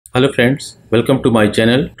Hello friends, welcome to my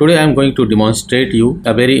channel. Today I am going to demonstrate you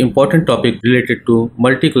a very important topic related to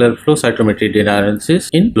multicolor flow cytometry data analysis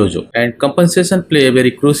in FlowJo. And compensation play a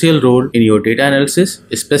very crucial role in your data analysis,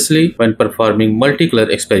 especially when performing multicolor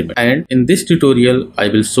experiment. And in this tutorial, I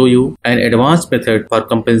will show you an advanced method for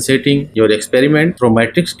compensating your experiment through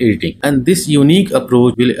matrix editing. And this unique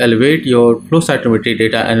approach will elevate your flow cytometry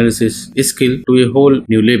data analysis skill to a whole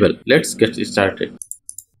new level. Let's get started.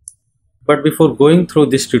 But before going through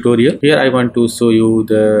this tutorial, here I want to show you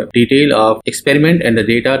the detail of experiment and the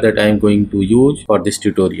data that I am going to use for this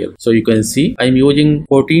tutorial. So you can see I am using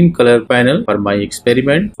 14 color panel for my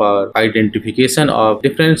experiment for identification of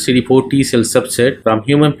different CD4 T cell subset from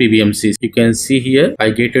human PBMCs. You can see here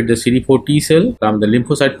I gated the CD4 T cell from the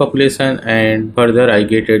lymphocyte population, and further I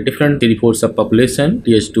gated different CD4 subpopulation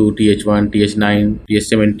TH2, TH1, TH9,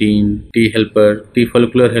 TH17, T helper, T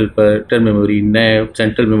follicular helper, term memory, NAV,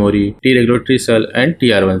 central memory, T regulatory cell and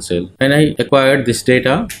TR1 cell. And I acquired this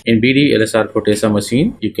data in BD LSR Protesa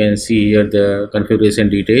machine. You can see here the configuration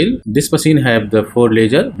detail. This machine have the 4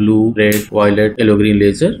 laser: blue, red, violet, yellow, green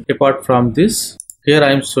laser. Apart from this, here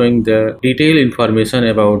I am showing the detailed information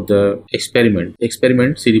about the experiment.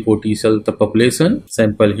 Experiment CD4 T cell, the population,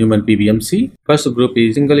 sample human PBMC. First group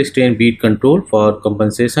is single strain bead control for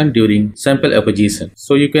compensation during sample apposition.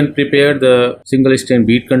 So you can prepare the single strain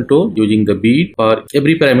bead control using the bead for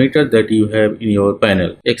every parameter that you have in your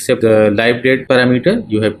panel. Except the live dead parameter,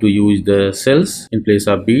 you have to use the cells in place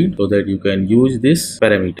of bead so that you can use this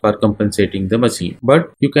parameter for compensating the machine.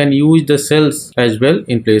 But you can use the cells as well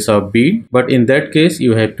in place of bead. But in that case,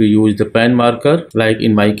 you have to use the pan marker. Like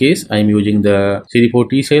in my case, I am using the CD4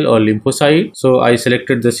 T cell or lymphocyte. So I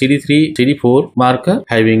selected the CD3, CD4 marker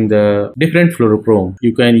having the different fluorochrome.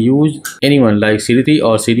 You can use anyone like CD3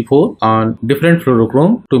 or CD4 on different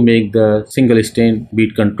fluorochrome to make the single stain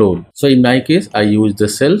bead control. So in my case, I use the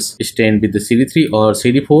cells stained with the CD3 or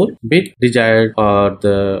CD4 bit desired for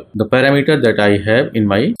the parameter that I have in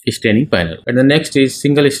my staining panel. And the next is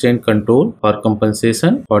single stain control for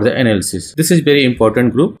compensation for the analysis. This is very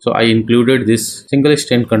important group. So I included this single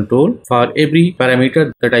stain control for every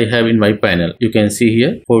parameter that I have in my panel. You can see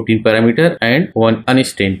here 14 parameter and one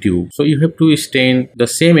unstained tube. So you have to stain the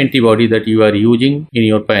same antibody that you are using in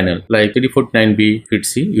your panel. Like CD49B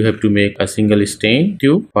FITC, you have to make a single stain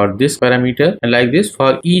tube for this parameter, and like this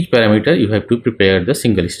for each parameter you have to prepare the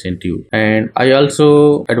single stain tube. And I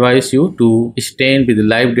also advise you to stain with the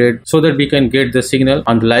live dead so that we can get the signal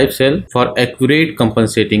on the live cell for accurate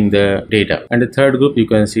compensating the data. And the third group, you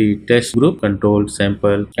can see test group, control,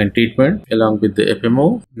 sample and treatment along with the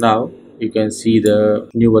FMO. Now you can see the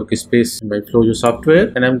new workspace in my FlowJo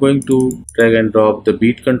software, and I'm going to drag and drop the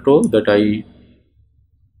bead control that I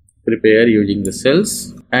prepare using the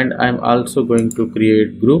cells. And I'm also going to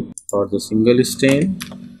create group for the single stain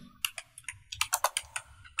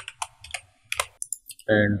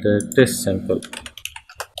and the test sample.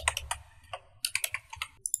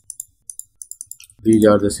 These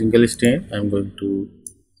are the single stain. I'm going to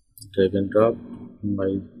drag and drop in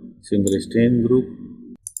my single stain group,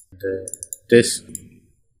 the test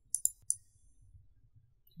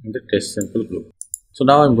and the test sample group. So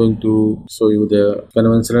now I'm going to show you the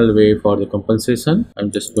conventional way for the compensation.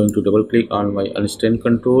 I'm just going to double click on my unstained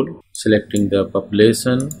control, selecting the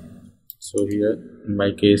population. So here in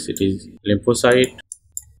my case it is lymphocyte,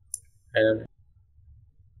 and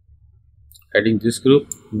adding this group,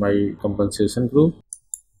 my compensation group.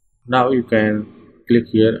 Now you can click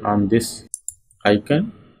here on this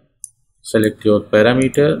icon, select your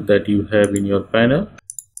parameter that you have in your panel.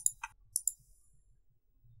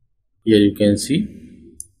 Here you can see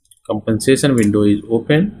compensation window is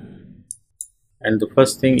open, and the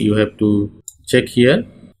first thing you have to check here,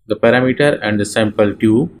 the parameter and the sample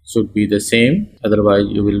tube should be the same, otherwise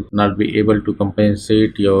you will not be able to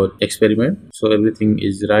compensate your experiment. So everything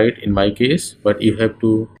is right in my case, but you have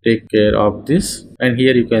to take care of this. And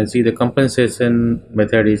here you can see the compensation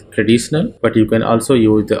method is traditional, but you can also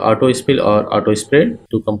use the auto spill or auto spread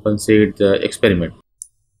to compensate the experiment.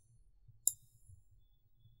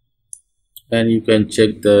 And you can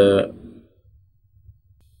check the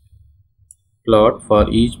plot for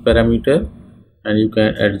each parameter, and you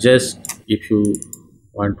can adjust if you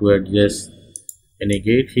want to adjust any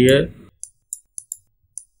gate here.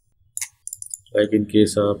 Like in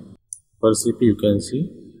case of PerCP, you can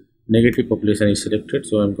see negative population is selected,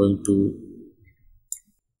 so I'm going to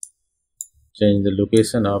change the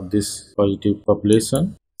location of this positive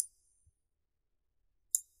population.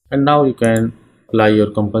 And now you can apply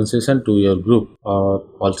your compensation to your group or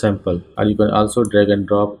all sample, or you can also drag and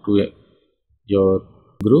drop to your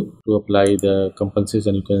group to apply the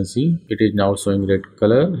compensation. You can see it is now showing red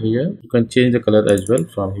color here. You can change the color as well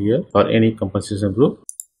from here for any compensation group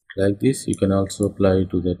like this. You can also apply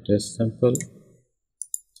to the test sample.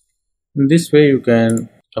 In this way you can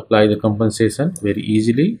apply the compensation very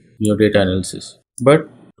easily in your data analysis. But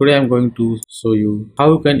today I am going to show you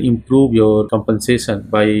how you can improve your compensation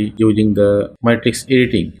by using the matrix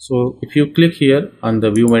editing. So if you click here on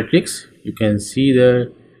the view matrix, you can see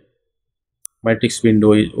the matrix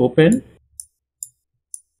window is open.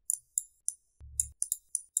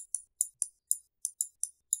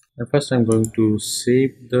 And first I am going to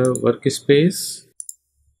save the workspace.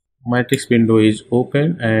 Matrix window is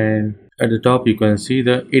open, and at the top you can see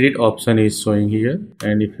the edit option is showing here.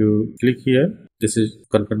 And if you click here, this is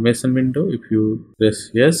confirmation window. If you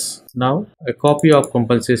press yes, now a copy of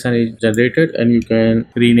compensation is generated and you can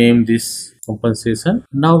rename this compensation.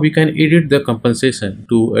 Now we can edit the compensation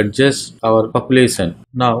to adjust our population.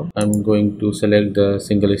 Now I'm going to select the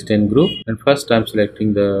single stain group, and first I'm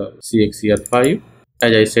selecting the CXCR5.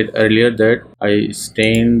 As I said earlier that I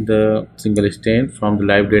stained the single stain from the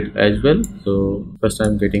live date as well. So first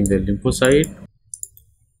I'm getting the lymphocyte,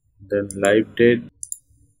 then live date,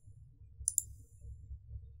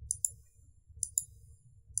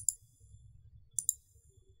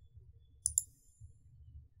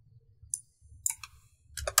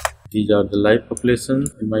 these are the live population.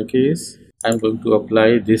 In my case, I'm going to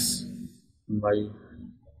apply this in my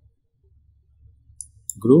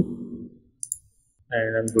group,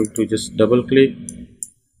 and I'm going to just double click,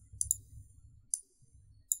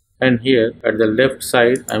 and here at the left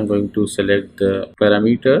side I'm going to select the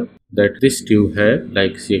parameter that this tube have,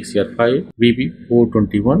 like CXCR5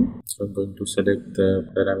 VB421. So I'm going to select the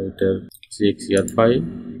parameter CXCR5,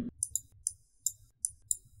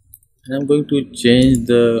 and I'm going to change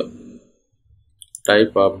the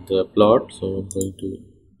type of the plot. So I'm going to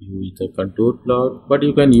use the contour plot, but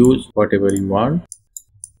you can use whatever you want.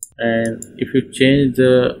 And if you change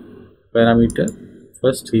the parameter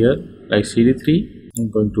first here like CD3,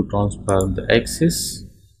 I'm going to transform the axis,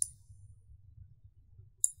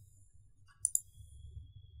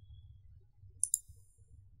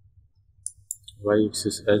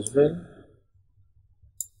 y-axis as well.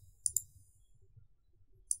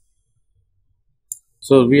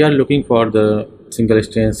 So we are looking for the single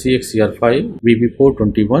stain CXCR5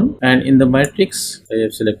 VB421, and in the matrix I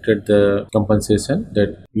have selected the compensation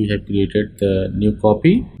that we have created the new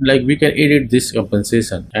copy. Like we can edit this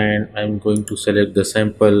compensation, and I'm going to select the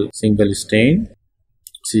sample single stain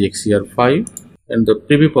CXCR5 and the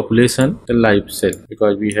preview population the live cell,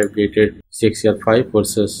 because we have created CXCR5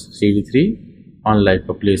 versus CD3 on live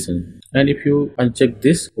population. And if you uncheck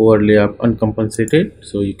this overlay of uncompensated,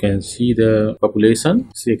 so you can see the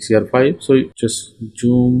population CXCR5. So just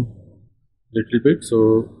zoom little bit.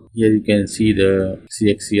 So here you can see the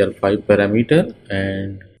CXCR5 parameter,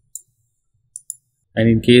 and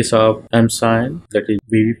in case of MSIN, that is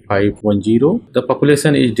VB510, the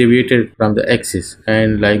population is deviated from the axis,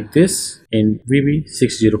 and like this in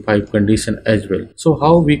VB605 condition as well. So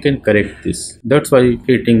how we can correct this? That's why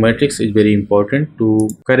creating matrix is very important to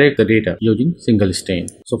correct the data using single stain.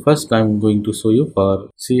 So first I'm going to show you for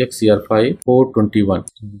CXCR5 421.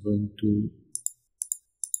 I'm going to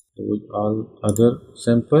with all other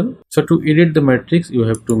sample. So to edit the matrix, you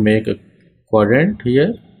have to make a quadrant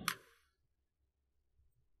here,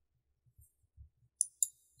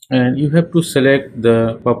 and you have to select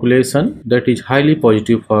the population that is highly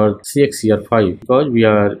positive for CXCR5, because we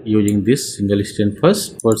are using this single stain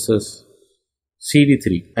first versus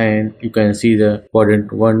CD3. And you can see the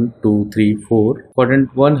quadrant 1, 2, 3, 4.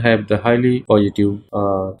 Quadrant 1 have the highly positive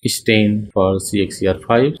stain for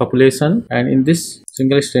CXCR5 population, and in this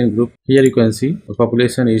single stain group here you can see the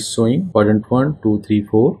population is showing quadrant 1, 2, 3,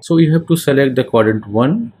 4. So you have to select the quadrant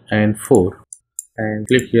 1 and 4 and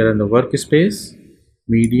click here on the workspace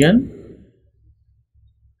median,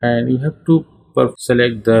 and you have to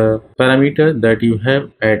select the parameter that you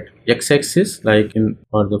have at x-axis. Like in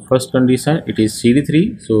for the first condition it is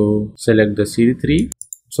CD3, so select the CD3.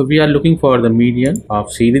 So we are looking for the median of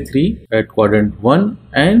CD3 at quadrant 1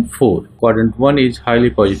 and 4. Quadrant 1 is highly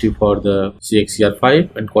positive for the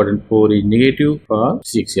CXCR5 and quadrant 4 is negative for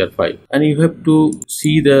CXCR5. And you have to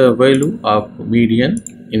see the value of median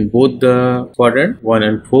in both the quadrant 1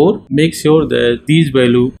 and 4. Make sure that these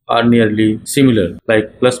values are nearly similar,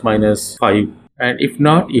 like plus minus 5. And if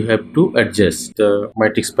not, you have to adjust the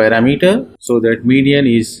matrix parameter so that median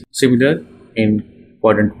is similar in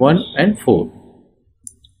quadrant 1 and 4.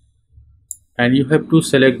 And you have to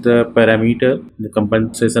select the parameter, the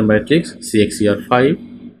compensation matrix CXCR5.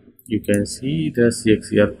 You can see the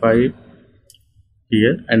CXCR5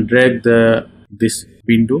 here and drag this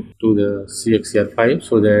window to the CXCR5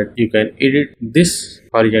 so that you can edit this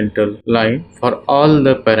horizontal line for all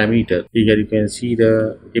the parameters. Here you can see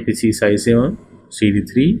the APC size 7,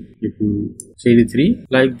 CD3. If you CD3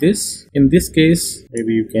 like this, in this case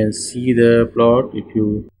maybe you can see the plot. If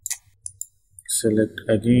you select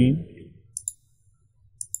again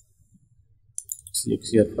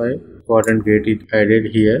CXCR5, quadrant gate is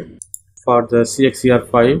added here. For the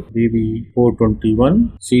CXCR5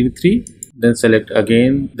 BB421 CD3, then select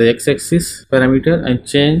again the x-axis parameter and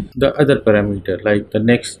change the other parameter. Like the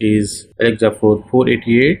next is Alexa4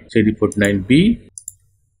 488 CD49B.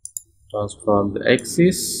 Transform the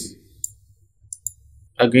axis.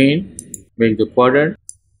 Again make the quadrant.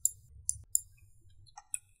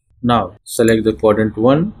 Now select the quadrant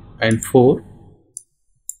 1 and 4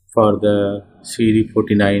 for the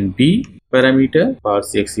CD49B parameter for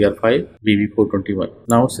CXCR5 BB421.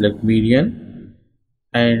 Now select median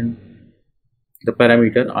and the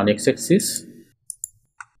parameter on x-axis.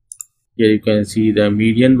 Here you can see the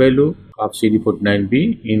median value of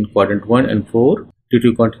CD49B in quadrant 1 and 4. Due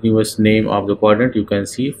to continuous name of the quadrant, you can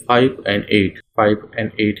see 5 and 8. 5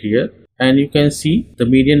 and 8 here. And you can see the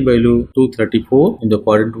median value 234 in the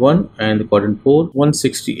quadrant 1 and the quadrant 4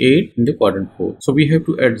 168 in the quadrant 4. So we have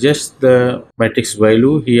to adjust the matrix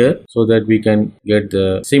value here so that we can get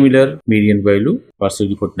the similar median value for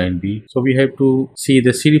CD49B. So we have to see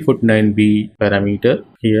the CD49B parameter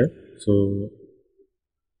here. So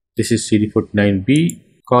this is CD49B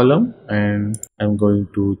column and I'm going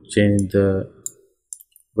to change the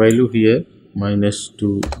value here minus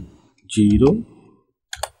to 0.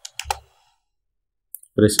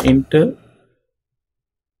 Press enter.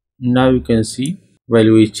 Now you can see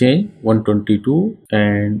value is changed 122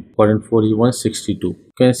 and quadrant 4 is 162. You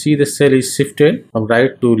can see the cell is shifted from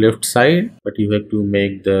right to left side, but you have to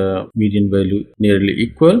make the median value nearly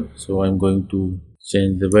equal. So I'm going to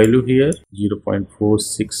change the value here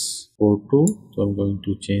 0.4642. So I'm going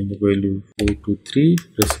to change the value 423.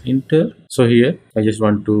 Press enter. So here I just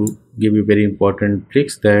want to give you very important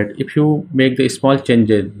tricks that if you make the small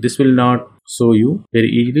changes, this will not show you very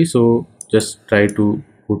easily. So just try to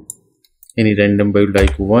put any random value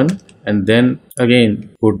like 1 and then again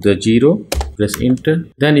put the 0. Press enter.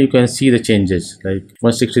 Then you can see the changes like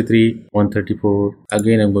 163, 134.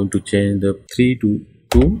 Again I'm going to change the 3 to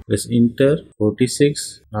 2. Press enter.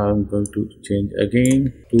 46. Now I'm going to change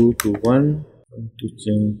again 2 to 1. Going to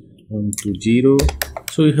change 1 to 0.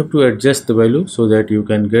 So you have to adjust the value so that you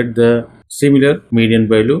can get the similar median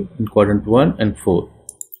value in quadrant 1 and 4.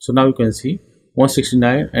 So now you can see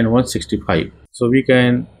 169 and 165. So we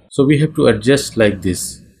have to adjust like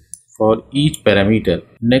this for each parameter.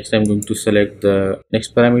 Next I'm going to select the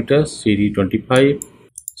next parameter CD25.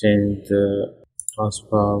 Change the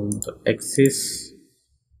transform the axis.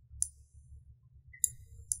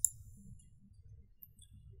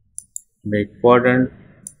 Make quadrant.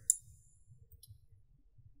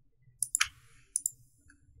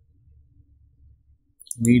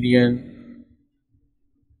 Median.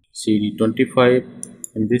 CD25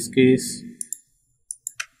 in this case.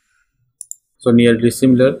 So nearly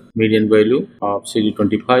similar median value of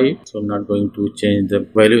CD25. So I'm not going to change the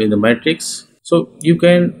value in the matrix. So you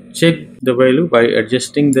can check the value by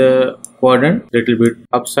adjusting the quadrant little bit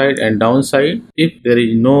upside and downside. If there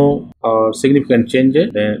is no significant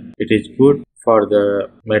changes, then it is good for the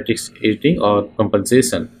matrix editing or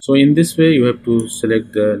compensation. So in this way you have to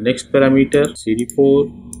select the next parameter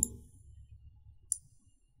CD4.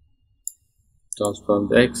 Transform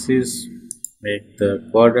the axis, make the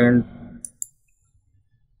quadrant.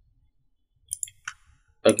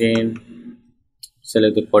 Again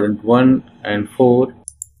select the quadrant 1 and 4,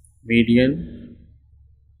 median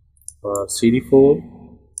for CD4.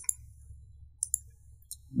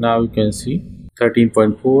 Now you can see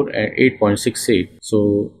 13.4 and 8.68.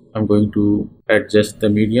 So I'm going to adjust the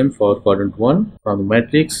median for quadrant 1 from the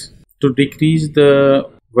matrix. To decrease the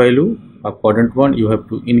value of quadrant 1, you have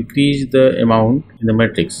to increase the amount in the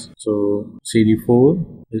matrix. So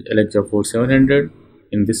CD4 is Alexa4 700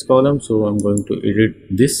 in this column. So I'm going to edit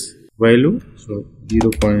this value. So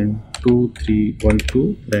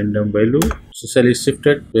 0.2312 random value. So cell is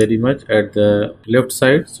shifted very much at the left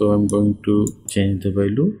side. So I'm going to change the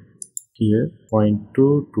value here 0.2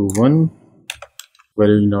 to 1.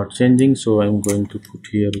 Value is not changing. So I'm going to put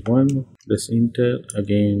here 1. Press enter.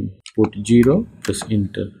 Again put 0. Press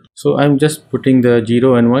enter. So I'm just putting the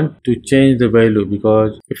 0 and 1 to change the value,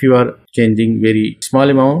 because if you are changing very small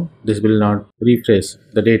amount, this will not refresh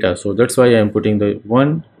the data. So that's why I'm putting the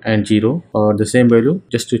 1 and 0 or the same value,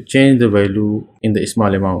 just to change the value in the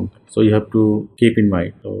small amount. So you have to keep in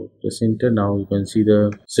mind. So press enter. Now you can see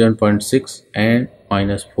the 7.6 and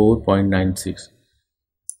minus 4.96.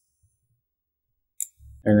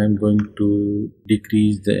 And I'm going to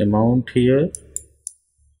decrease the amount here.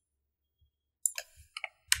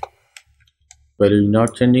 Value is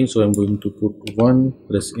not changing, so I'm going to put 1,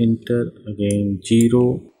 press enter, again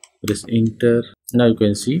 0, press enter. Now you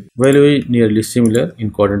can see value is nearly similar in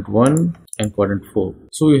quadrant 1 and quadrant 4.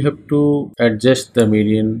 So you have to adjust the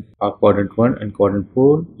median of quadrant 1 and quadrant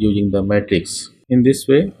 4 using the matrix. In this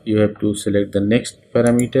way, you have to select the next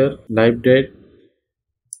parameter, live date.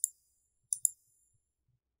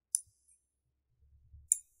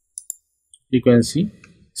 You can see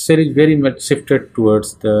cell is very much shifted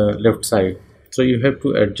towards the left side, so you have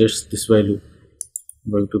to adjust this value.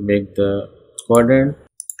 I'm going to make the quadrant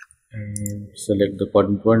and select the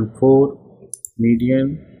quadrant 1, 4,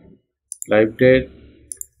 median, live date.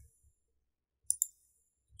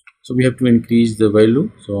 So we have to increase the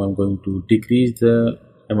value, so I'm going to decrease the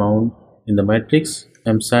amount in the matrix.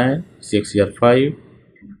 mSign CXCR5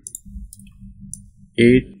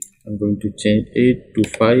 8. I'm going to change 8 to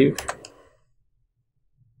 5.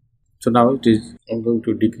 So now it is, I'm going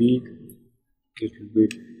to decrease a little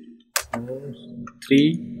bit,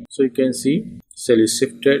 3. So you can see cell is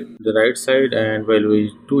shifted the right side and value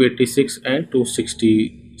is 286 and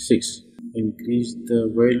 266. Increase the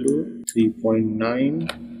value 3.9,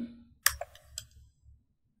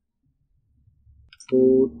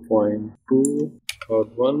 4.2 or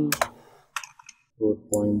 1,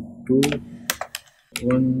 4.2,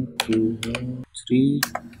 1, 2, 1, 3.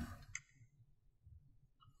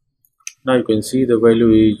 Now you can see the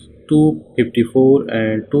value is 254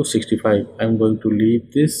 and 265. I'm going to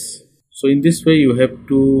leave this. So in this way you have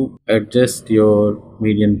to adjust your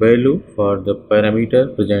median value for the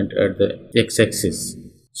parameter present at the x-axis.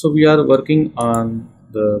 So we are working on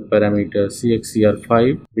the parameter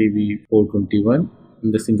CXCR5 BB421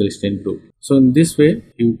 in the single stain group. So in this way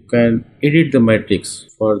you can edit the matrix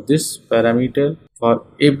for this parameter for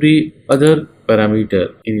every other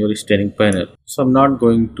parameter in your staining panel. So I'm not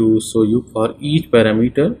going to show you for each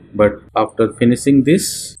parameter, but after finishing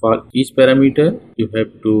this, for each parameter you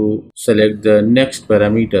have to select the next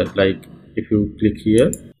parameter. Like if you click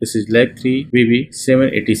here, this is leg 3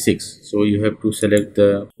 BB786, so you have to select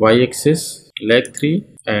the y-axis leg 3,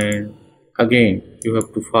 and again you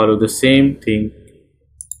have to follow the same thing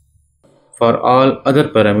for all other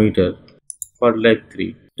parameters for leg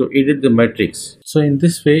 3 to edit the matrix. So in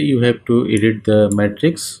this way you have to edit the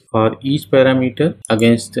matrix for each parameter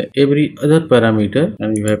against every other parameter,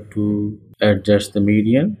 and you have to adjust the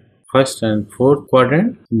median. First and fourth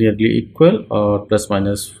quadrant nearly equal or plus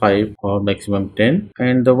minus 5 or maximum 10.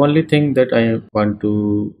 And the only thing that I want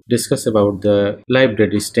to discuss about the live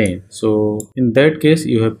date stain. So in that case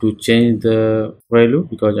you have to change the value,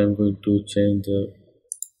 because I'm going to change the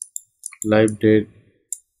live date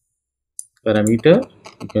parameter.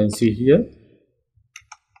 You can see here.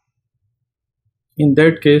 In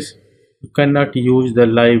that case you cannot use the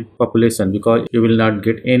live population, because you will not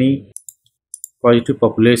get any positive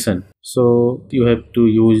population. So you have to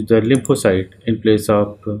use the lymphocyte in place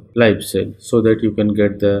of live cell, so that you can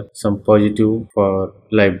get the some positive for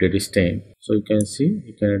live dead stain. So you can see,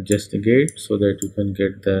 you can adjust the gate so that you can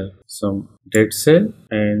get the some dead cell,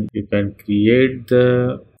 and you can create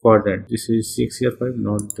the quadrant. This is 605,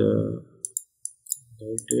 not the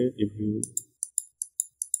dead date. If you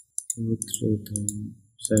go through the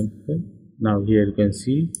sample, now here you can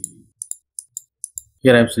see,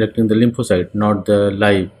 here I am selecting the lymphocyte, not the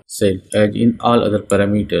live cell as in all other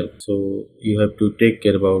parameters. So you have to take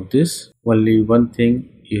care about this. Only one thing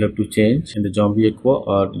you have to change in the zombie aqua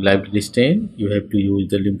or live stain, you have to use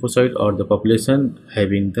the lymphocyte or the population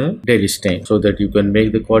having the dead stain, so that you can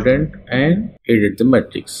make the quadrant and edit the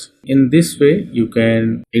matrix. In this way you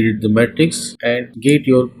can edit the matrix and get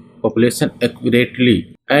your population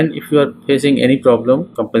accurately. And if you are facing any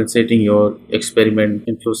problem compensating your experiment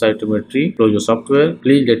in Flowcytometry, FlowJo software,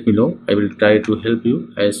 please let me know. I will try to help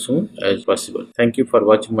you as soon as possible. Thank you for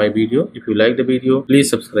watching my video. If you like the video, please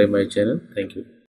subscribe my channel. Thank you.